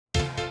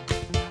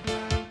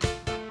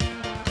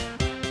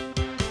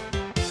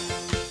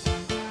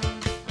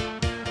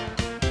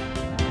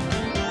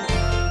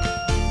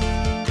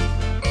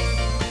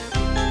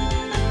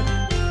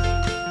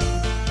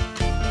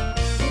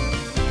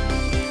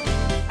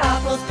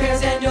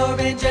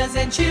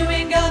and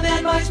chewing gum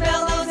and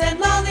marshmallows and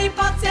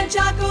lollipops and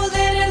chocolate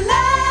and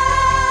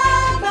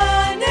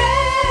lemonade.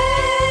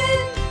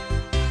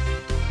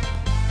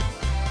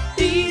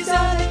 These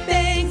are the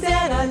things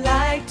that I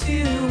like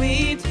to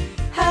eat.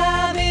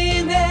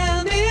 Having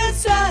them is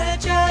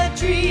such a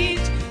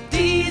treat.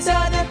 These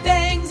are the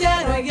things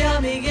that are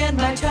yummy in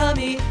my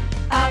tummy.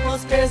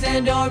 Apples, pears,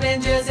 and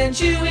oranges, and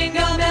chewing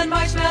gum, and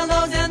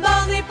marshmallows, and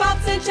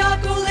lollipops, and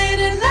chocolate,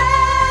 and lemonade.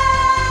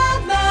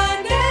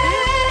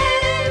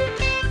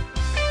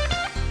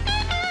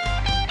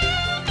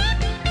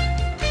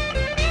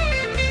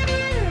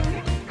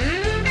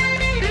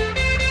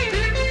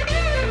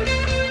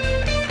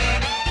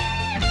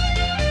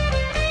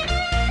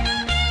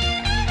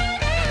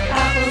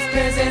 Apples,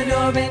 pears, and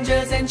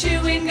oranges, and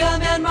chewing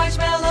gum, and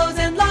marshmallows,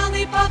 and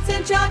lollipops,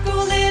 and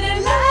chocolate,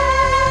 and lemonade.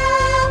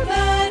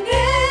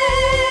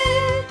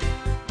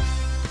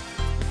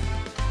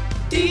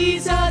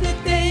 These are the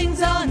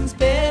things on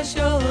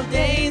special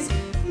days.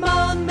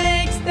 Mom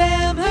makes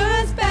them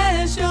her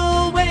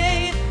special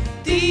way.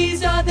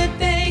 These are the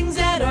things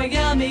that are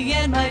yummy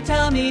in my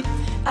tummy.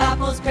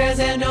 Apples, pears,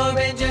 and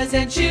oranges,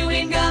 and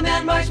chewing gum,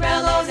 and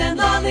marshmallows, and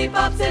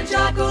lollipops, and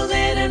chocolate,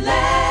 and